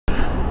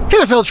Hey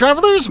there, fellow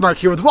travelers, Mark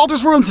here with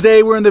Wolters World, and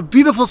today we're in the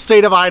beautiful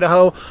state of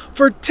Idaho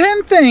for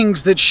 10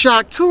 things that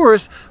shock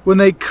tourists when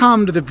they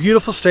come to the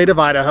beautiful state of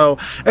Idaho.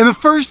 And the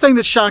first thing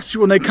that shocks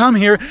people when they come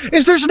here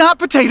is there's not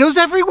potatoes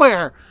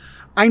everywhere.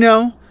 I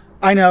know,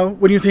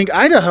 when you think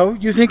Idaho,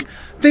 you think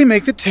they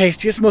make the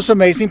tastiest, most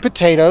amazing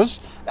potatoes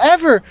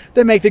ever.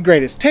 They make the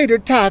greatest tater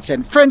tots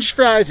and french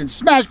fries and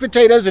smashed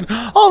potatoes and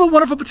all the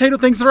wonderful potato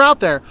things that are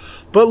out there.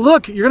 But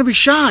look, you're gonna be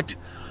shocked.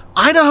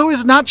 Idaho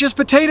is not just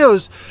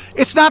potatoes.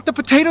 It's not the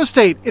potato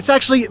state. It's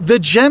actually the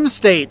gem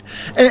state.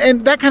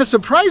 And that kind of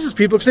surprises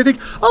people because they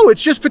think, oh,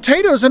 it's just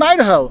potatoes in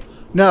Idaho.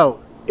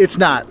 No, it's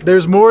not.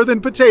 There's more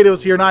than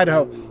potatoes here in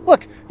Idaho.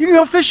 Look, you can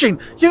go fishing,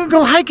 you can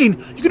go hiking,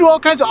 you can do all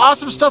kinds of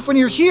awesome stuff when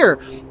you're here.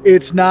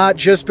 It's not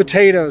just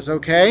potatoes,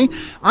 okay?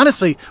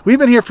 Honestly, we've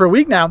been here for a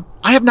week now.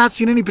 I have not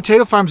seen any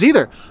potato farms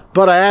either,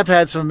 but I have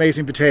had some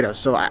amazing potatoes,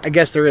 so I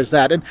guess there is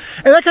that. And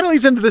that kind of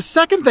leads into the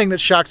second thing that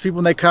shocks people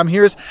when they come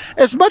here is,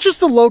 as much as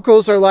the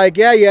locals are like,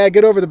 yeah,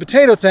 get over the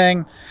potato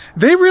thing,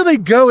 they really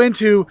go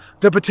into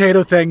the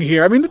potato thing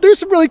here. I mean, there's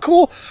some really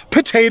cool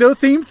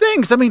potato-themed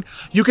things. I mean,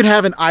 you can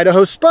have an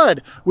Idaho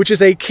Spud, which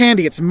is a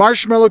candy. It's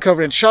marshmallow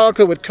covered in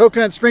chocolate with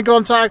coconut sprinkled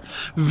on top.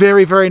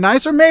 Very, very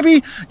nice. Or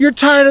maybe you're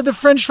tired of the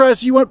french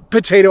fries, so you want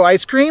potato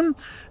ice cream.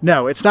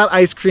 No, it's not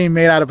ice cream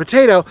made out of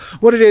potato.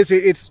 What it is,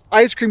 it's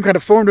ice cream kind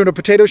of formed into a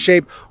potato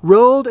shape,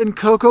 rolled in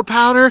cocoa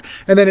powder,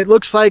 and then it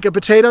looks like a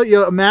potato.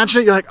 You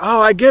imagine it, you're like,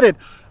 oh, I get it.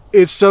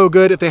 It's so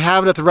good. If they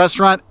have it at the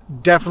restaurant,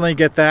 definitely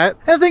get that.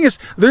 And the thing is,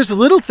 there's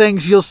little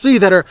things you'll see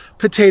that are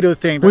potato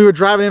themed. We were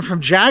driving in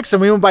from Jackson.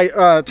 We went by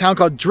a town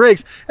called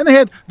Driggs, and they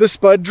had the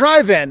Spud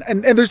Drive-In.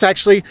 And there's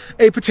actually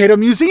a potato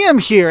museum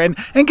here. And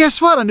guess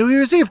what? On New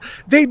Year's Eve,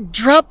 they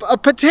drop a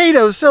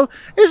potato. So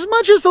as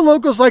much as the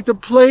locals like to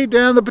play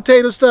down the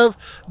potato stuff,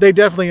 they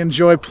definitely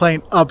enjoy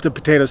playing up the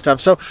potato stuff.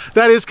 So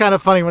that is kind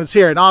of funny when it's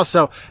here. And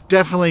also,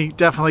 definitely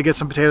get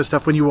some potato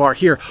stuff when you are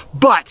here.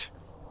 But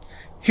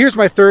here's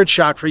my third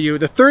shock for you.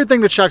 The third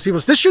thing that shocks people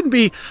is this shouldn't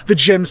be the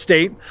gem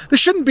state.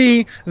 This shouldn't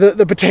be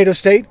the potato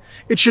state.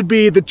 It should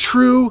be the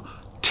true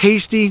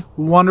tasty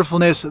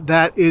wonderfulness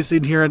that is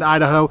in here in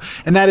Idaho,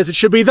 and that is it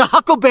should be the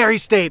huckleberry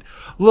state.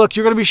 Look,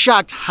 you're going to be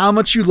shocked how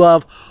much you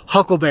love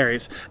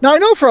huckleberries. Now, I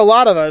know for a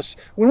lot of us,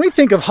 when we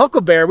think of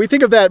huckleberry, we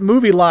think of that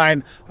movie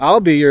line, I'll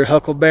be your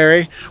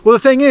huckleberry. Well, the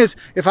thing is,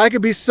 if I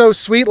could be so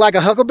sweet like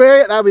a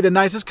huckleberry, that would be the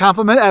nicest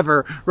compliment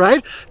ever,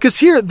 right? Because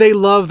here, they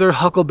love their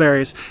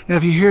huckleberries. And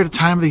if you're here at a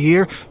time of the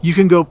year, you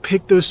can go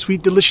pick those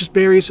sweet, delicious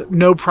berries,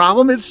 no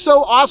problem. It's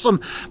so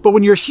awesome. But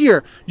when you're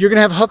here, you're going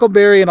to have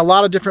huckleberry in a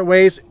lot of different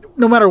ways.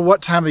 No matter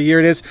what time of the year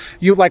it is.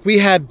 We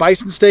had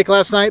bison steak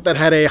last night that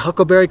had a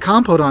huckleberry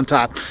compote on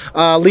top.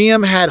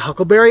 Liam had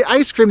huckleberry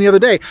ice cream the other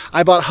day.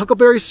 I bought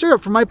huckleberry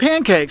syrup for my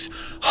pancakes.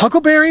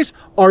 Huckleberries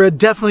are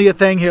definitely a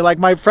thing here. Like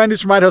my friend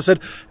who's from Idaho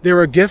said,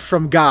 they're a gift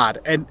from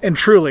God. And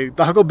truly,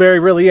 the huckleberry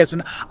really is.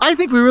 And I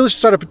think we really should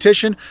start a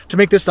petition to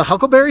make this the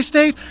huckleberry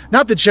state,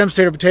 not the gem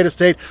state or potato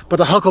state, but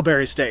the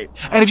huckleberry state.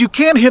 And if you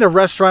can't hit a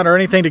restaurant or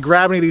anything to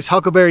grab any of these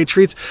huckleberry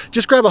treats,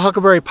 just grab a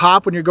huckleberry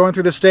pop when you're going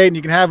through the state, and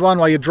you can have one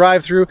while you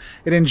drive through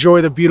and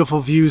enjoy the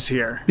beautiful views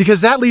here.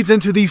 Because that leads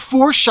into the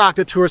fourth shock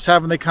that tourists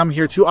have when they come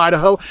here to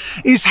Idaho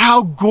is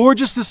how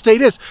gorgeous the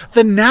state is.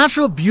 The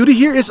natural beauty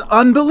here is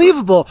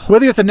unbelievable.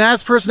 Whether you're at the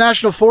Nez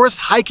National Forest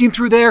hiking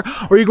through there,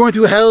 or you're going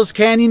through Hell's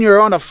Canyon, you're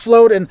on a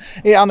float on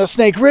the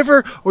Snake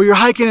River, or you're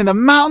hiking in the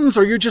mountains,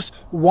 or you're just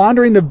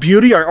wandering the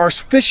beauty or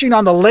fishing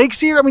on the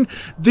lakes here. I mean,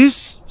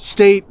 this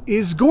state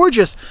is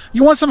gorgeous.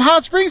 You want some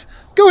hot springs?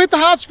 Go hit the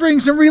hot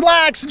springs and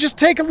relax and just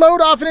take a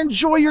load off and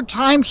enjoy your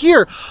time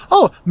here.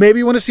 Oh, maybe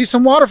you want to see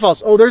some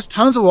waterfalls. Oh, there's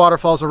tons of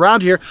waterfalls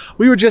around here.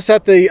 We were just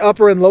at the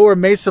upper and lower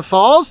Mesa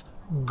Falls.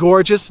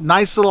 Gorgeous,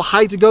 nice little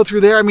hike to go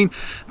through there. I mean,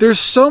 there's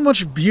so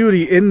much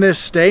beauty in this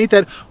state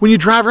that when you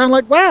drive around,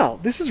 like, wow,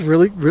 this is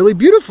really, really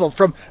beautiful.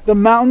 From the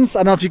mountains, I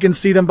don't know if you can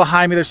see them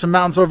behind me. There's some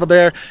mountains over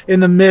there in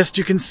the mist,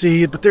 you can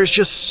see, but there's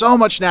just so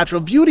much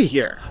natural beauty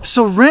here.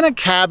 So rent a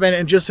cabin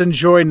and just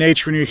enjoy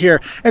nature when you're here.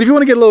 And if you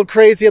want to get a little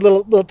crazy, a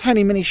little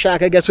tiny mini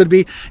shack, I guess would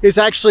be, is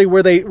actually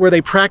where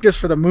they practice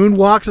for the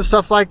moonwalks and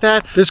stuff like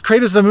that. There's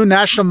Craters of the Moon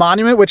National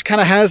Monument, which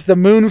kind of has the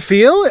moon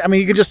feel. I mean,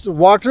 you can just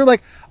walk through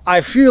like,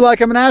 I feel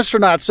like I'm an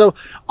astronaut. So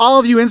all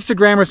of you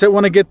Instagrammers that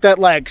want to get that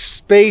like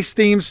space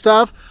themed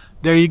stuff,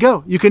 there you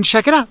go. You can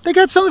check it out. They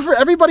got something for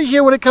everybody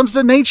here when it comes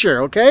to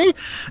nature, okay?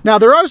 Now,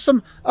 there are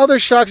some other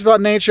shocks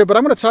about nature, but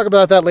I'm going to talk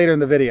about that later in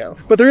the video.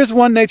 But there is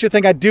one nature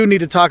thing I do need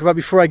to talk about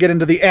before I get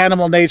into the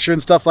animal nature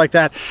and stuff like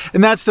that,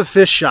 and that's the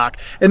fish shock.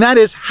 And that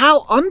is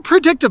how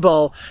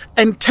unpredictable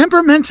and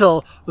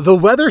temperamental the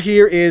weather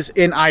here is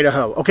in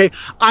Idaho, okay?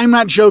 I'm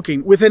not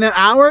joking. Within an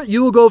hour,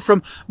 you will go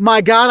from, my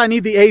God, I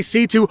need the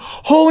AC, to,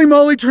 holy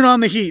moly, turn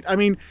on the heat. I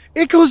mean,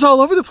 it goes all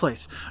over the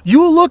place.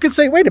 You will look and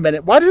say, wait a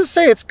minute, why does it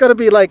say it's going to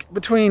be like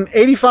between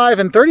 85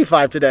 and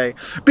 35 today,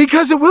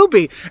 because it will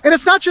be. And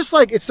it's not just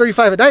like it's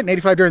 35 at night and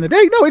 85 during the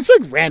day. No, it's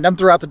like random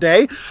throughout the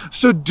day.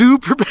 So do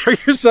prepare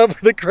yourself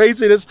for the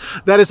craziness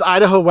that is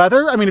Idaho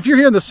weather. I mean, if you're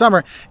here in the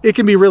summer, it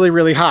can be really,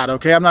 really hot,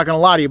 okay? I'm not going to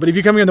lie to you. But if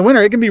you come here in the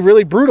winter, it can be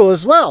really brutal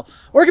as well.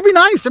 Or it can be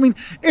nice. I mean,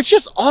 it's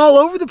just all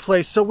over the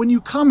place. So when you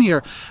come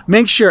here,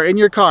 make sure in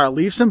your car,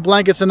 leave some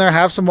blankets in there,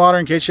 have some water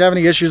in case you have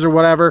any issues or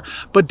whatever.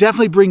 But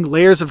definitely bring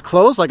layers of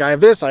clothes. Like I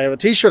have this, I have a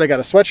t-shirt, I got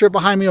a sweatshirt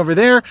behind me over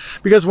there.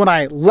 Because when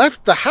I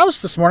left the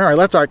house this morning, or I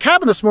left our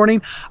cabin this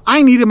morning,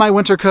 I needed my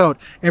winter coat.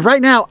 And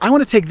right now, I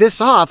want to take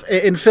this off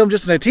and film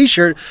just in a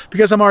t-shirt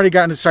because I'm already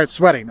starting to start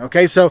sweating.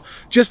 Okay, so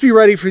just be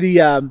ready for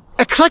the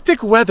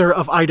eclectic weather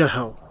of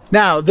Idaho.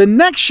 Now, the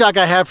next shock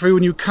I have for you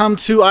when you come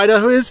to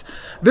Idaho is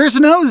there's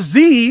no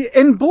Z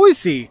in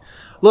Boise.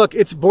 Look,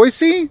 it's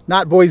Boise,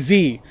 not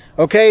Boise.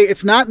 Okay,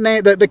 it's not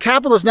named, the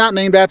capital is not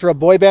named after a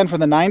boy band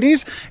from the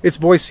 90s. It's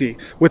Boise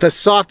with a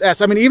soft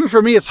S. I mean, even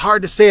for me, it's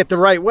hard to say it the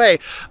right way,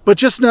 but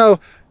just know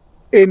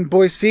in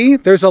Boise,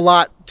 there's a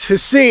lot to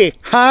see.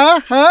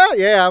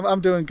 Yeah,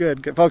 I'm doing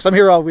good, folks. I'm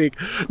here all week.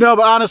 No,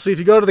 but honestly, if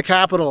you go to the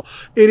capital,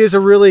 it is a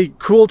really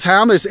cool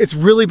town. It's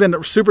really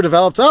been super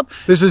developed up.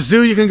 There's a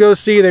zoo you can go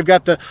see. They've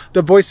got the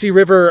Boise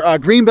River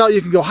Greenbelt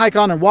you can go hike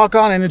on and walk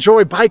on and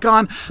enjoy, bike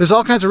on. There's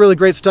all kinds of really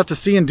great stuff to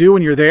see and do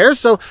when you're there.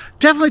 So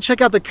definitely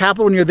check out the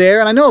capital when you're there.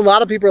 And I know a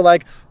lot of people are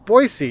like,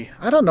 Boise,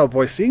 I don't know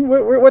Boise.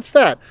 What's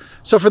that?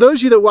 So for those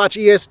of you that watch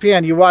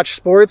ESPN, you watch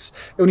sports,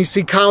 and when you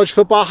see college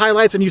football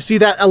highlights and you see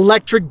that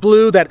electric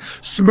blue, that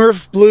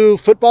Smurf blue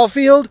football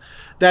field,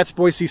 that's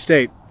Boise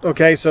State.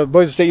 Okay, so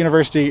Boise State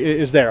University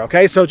is there.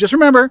 Okay, so just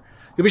remember,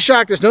 you'll be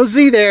shocked. There's no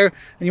Z there,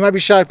 and you might be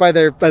shocked by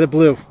the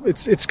blue.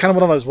 It's kind of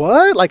one of those,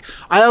 what? Like,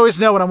 I always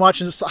know when I'm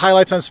watching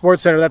highlights on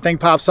SportsCenter, that thing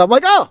pops up. I'm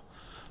like, oh,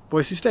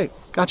 Boise State.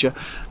 Gotcha.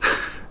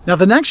 Now,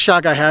 the next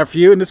shock I have for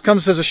you, and this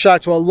comes as a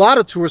shock to a lot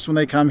of tourists when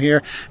they come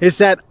here, is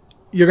that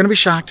you're going to be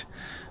shocked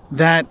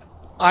that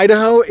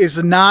Idaho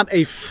is not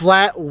a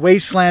flat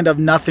wasteland of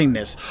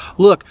nothingness.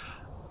 Look,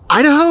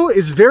 Idaho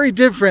is very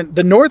different.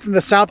 The north and the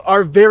south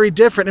are very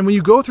different. And when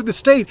you go through the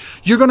state,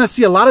 you're going to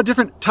see a lot of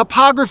different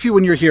topography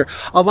when you're here,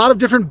 a lot of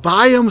different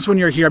biomes when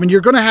you're here. I mean,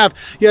 you're going to have,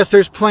 yes,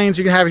 there's plains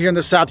you can have here in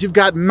the south. You've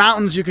got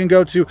mountains you can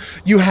go to.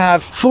 You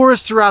have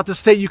forests throughout the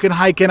state you can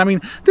hike in. I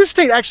mean, this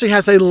state actually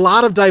has a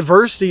lot of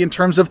diversity in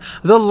terms of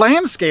the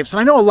landscapes. And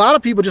I know a lot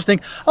of people just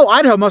think, oh,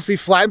 Idaho must be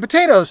flat and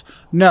potatoes.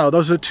 No,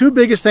 those are the two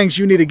biggest things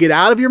you need to get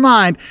out of your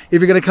mind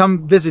if you're going to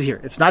come visit here.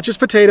 It's not just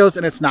potatoes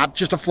and it's not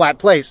just a flat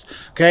place,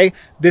 okay?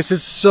 This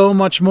is so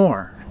much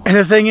more. And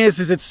the thing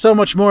is it's so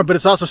much more, but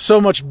it's also so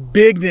much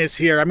bigness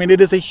here. I mean,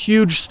 it is a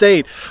huge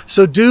state.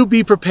 So do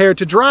be prepared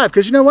to drive,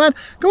 because you know what?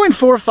 Going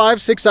 4,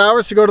 5, 6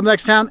 hours to go to the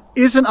next town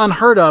isn't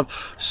unheard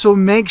of. So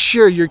make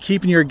sure you're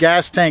keeping your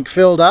gas tank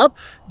filled up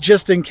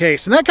just in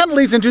case. And that kind of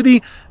leads into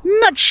the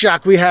next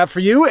shock we have for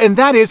you, and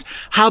that is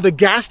how the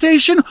gas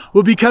station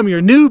will become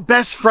your new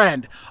best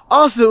friend.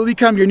 Also, it will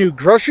become your new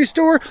grocery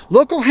store,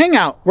 local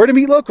hangout, where to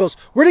meet locals,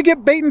 where to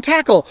get bait and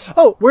tackle,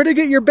 oh, where to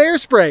get your bear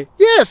spray.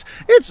 Yes,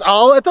 it's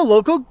all at the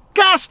local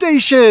gas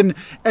station.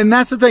 And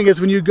that's the thing, is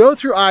when you go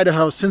through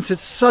Idaho, since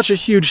it's such a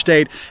huge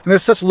state and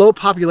there's such low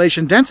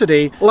population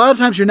density, a lot of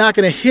times you're not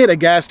going to hit a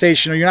gas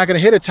station or you're not going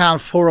to hit a town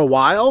for a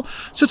while.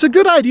 So it's a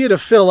good idea to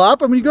fill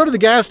up. And when you go to the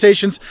gas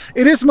stations,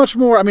 it is much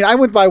more. I mean, I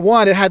went by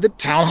one, it had the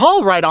town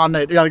hall right on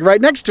it, like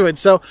right next to it.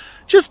 So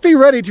just be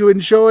ready to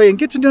enjoy and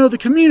get to know the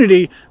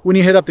community when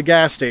you hit up the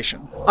gas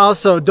station.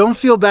 Also, don't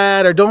feel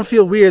bad or don't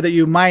feel weird that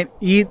you might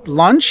eat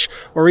lunch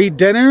or eat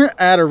dinner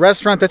at a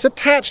restaurant that's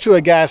attached to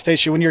a gas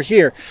station when you're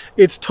here.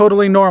 It's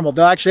totally normal.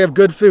 They'll actually have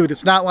good food.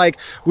 It's not like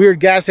weird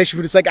gas station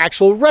food. It's like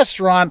actual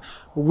restaurant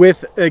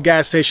with a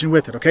gas station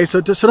with it, okay?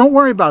 So don't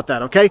worry about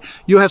that, okay?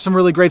 You'll have some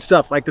really great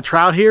stuff, like the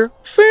trout here.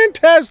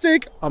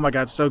 Fantastic! Oh my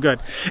God, so good.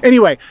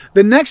 Anyway,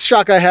 the next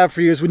shock I have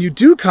for you is when you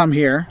do come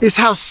here, is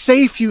how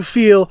safe you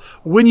feel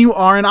when you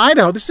are in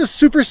Idaho. This is a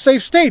super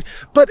safe state,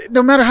 but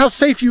no matter how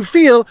safe you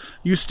feel,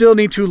 you still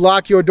need to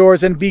lock your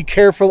doors and be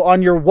careful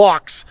on your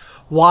walks.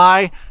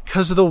 Why?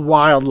 Because of the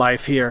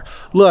wildlife here.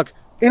 Look,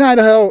 in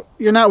Idaho,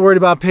 you're not worried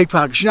about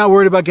pickpockets. You're not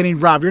worried about getting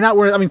robbed. You're not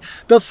worried. I mean,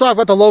 they'll talk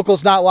about the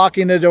locals not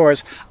locking the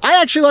doors.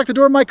 I actually lock the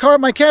door of my car at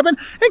my cabin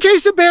in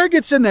case a bear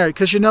gets in there.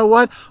 Because you know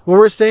what? Where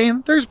we're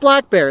staying, there's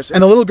black bears.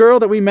 And the little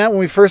girl that we met when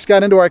we first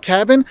got into our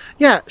cabin,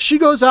 yeah, she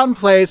goes out and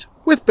plays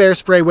with bear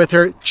spray with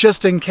her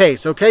just in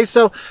case, okay?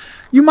 So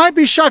you might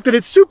be shocked that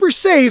it's super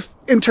safe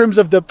in terms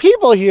of the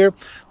people here,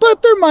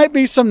 but there might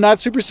be some not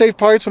super safe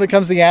parts when it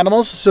comes to the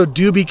animals, so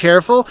do be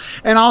careful.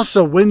 And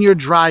also, when you're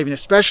driving,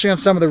 especially on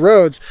some of the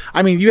roads,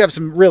 I mean, you have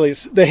some really,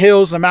 the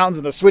hills, the mountains,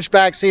 and the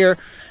switchbacks here,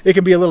 it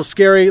can be a little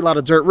scary, a lot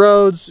of dirt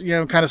roads, you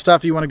know, kind of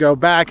stuff. You want to go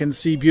back and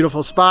see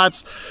beautiful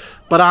spots.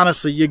 But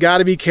honestly, you got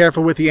to be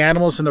careful with the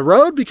animals in the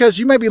road, because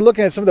you might be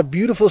looking at some of the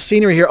beautiful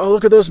scenery here. Oh,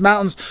 look at those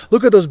mountains.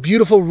 Look at those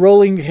beautiful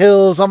rolling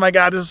hills. Oh my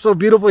God, this is so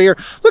beautiful here.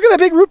 Look at that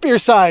big root beer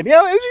sign. You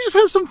know, you just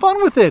have some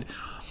fun with it.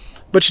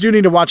 But you do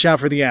need to watch out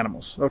for the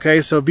animals,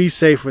 okay? So be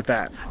safe with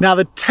that. Now,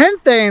 the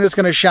 10th thing that's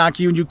going to shock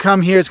you when you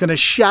come here is going to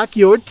shock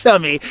your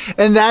tummy,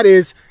 and that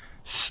is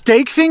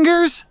steak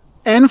fingers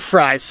and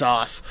fry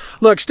sauce.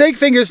 Look, steak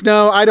fingers,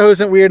 no, Idaho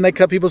isn't weird and they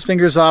cut people's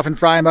fingers off and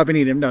fry them up and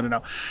eat them. No, no,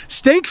 no.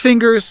 Steak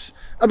fingers,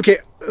 okay,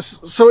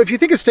 so if you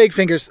think of steak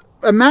fingers,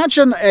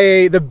 imagine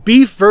the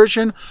beef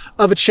version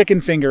of a chicken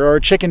finger or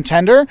a chicken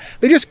tender.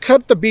 They just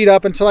cut the meat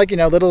up into, like, you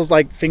know, little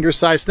like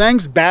finger-sized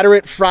things, batter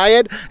it, fry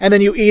it, and then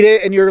you eat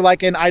it and you're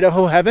like in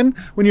Idaho heaven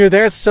when you're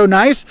there. It's so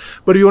nice.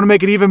 But if you want to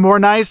make it even more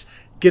nice,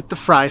 get the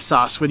fry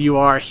sauce when you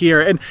are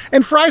here.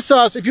 And fry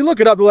sauce, if you look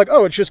it up, they're like,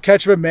 oh, it's just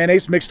ketchup and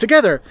mayonnaise mixed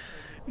together.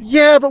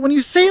 Yeah, but when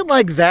you say it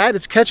like that,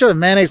 it's ketchup and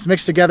mayonnaise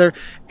mixed together,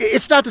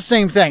 it's not the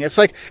same thing. It's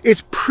like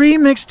it's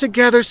pre-mixed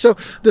together, so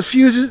the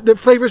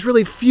flavors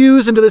really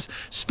fuse into this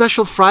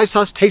special fry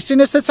sauce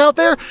tastiness that's out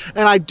there.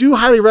 And I do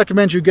highly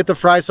recommend you get the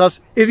fry sauce.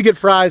 If you get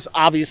fries,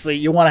 obviously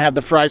you want to have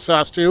the fry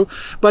sauce too.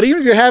 But even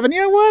if you're having,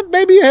 you know what,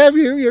 maybe you have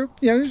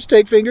your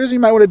steak fingers,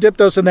 you might want to dip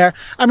those in there.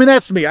 I mean,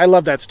 that's me. I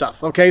love that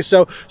stuff. Okay,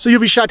 so you'll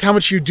be shocked how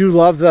much you do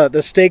love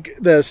the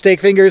steak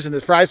fingers and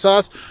the fry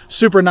sauce.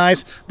 Super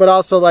nice. But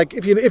also, like,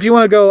 if you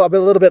want to go a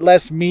little bit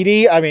less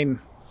meaty, I mean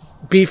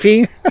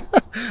beefy,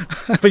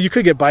 but you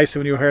could get bison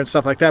when you were here and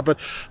stuff like that, but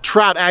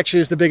trout actually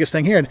is the biggest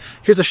thing here. And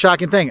here's a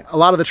shocking thing: a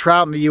lot of the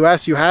trout in the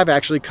US you have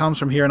actually comes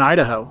from here in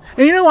Idaho.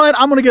 And you know what,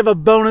 I'm going to give a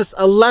bonus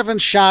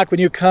 11th shock when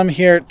you come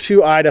here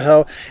to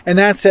Idaho, and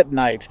that's at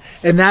night.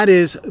 And that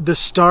is the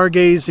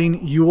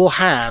stargazing you will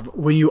have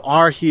when you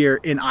are here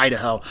in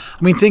Idaho.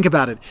 I mean, think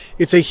about it.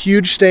 It's a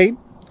huge state,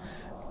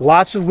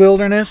 lots of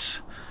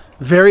wilderness,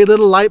 very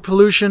little light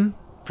pollution,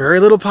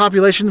 very little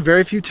population,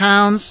 very few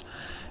towns.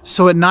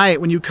 So at night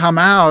when you come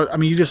out, I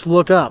mean, you just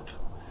look up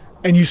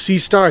and you see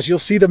stars. You'll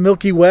see the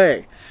Milky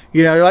Way.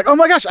 You know, you're like, oh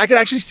my gosh, I can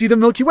actually see the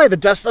Milky Way, the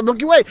dust of the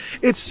Milky Way.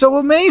 It's so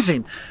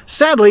amazing.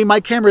 Sadly, my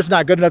camera is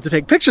not good enough to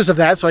take pictures of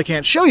that, so I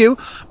can't show you.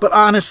 But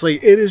honestly,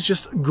 it is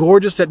just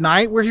gorgeous at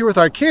night. We're here with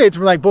our kids.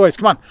 We're like, boys,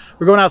 come on.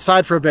 We're going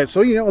outside for a bit.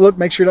 So, you know, look,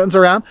 make sure nothing's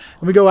around.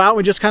 And we go out and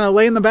we just kind of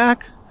lay in the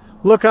back,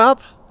 look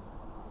up.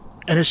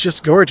 And it's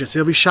just gorgeous.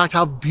 You'll be shocked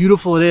how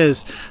beautiful it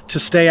is to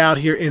stay out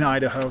here in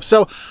Idaho.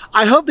 So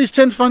I hope these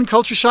 10 fun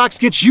culture shocks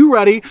get you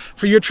ready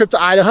for your trip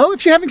to Idaho.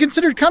 If you haven't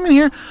considered coming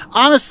here,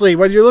 honestly,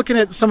 whether you're looking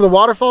at some of the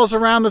waterfalls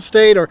around the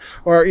state or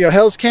you know,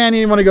 Hell's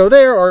Canyon, you want to go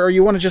there, or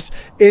you want to just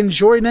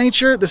enjoy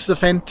nature, this is a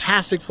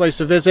fantastic place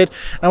to visit.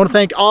 And I want to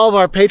thank all of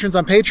our patrons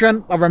on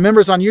Patreon, all of our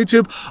members on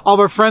YouTube, all of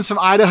our friends from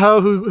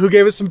Idaho who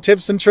gave us some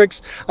tips and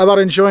tricks about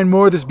enjoying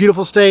more of this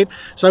beautiful state.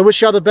 So I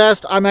wish you all the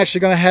best. I'm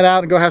actually going to head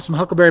out and go have some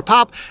Huckleberry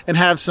Pop and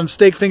have some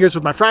steak fingers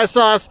with my fry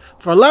sauce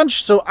for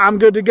lunch, so I'm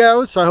good to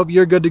go. So I hope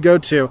you're good to go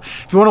too.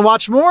 If you want to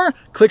watch more,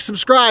 click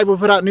subscribe. We'll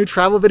put out new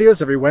travel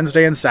videos every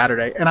Wednesday and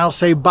Saturday. And I'll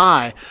say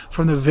bye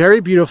from the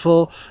very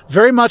beautiful,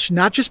 very much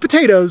not just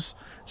potatoes,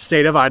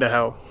 state of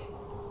Idaho.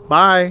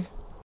 Bye.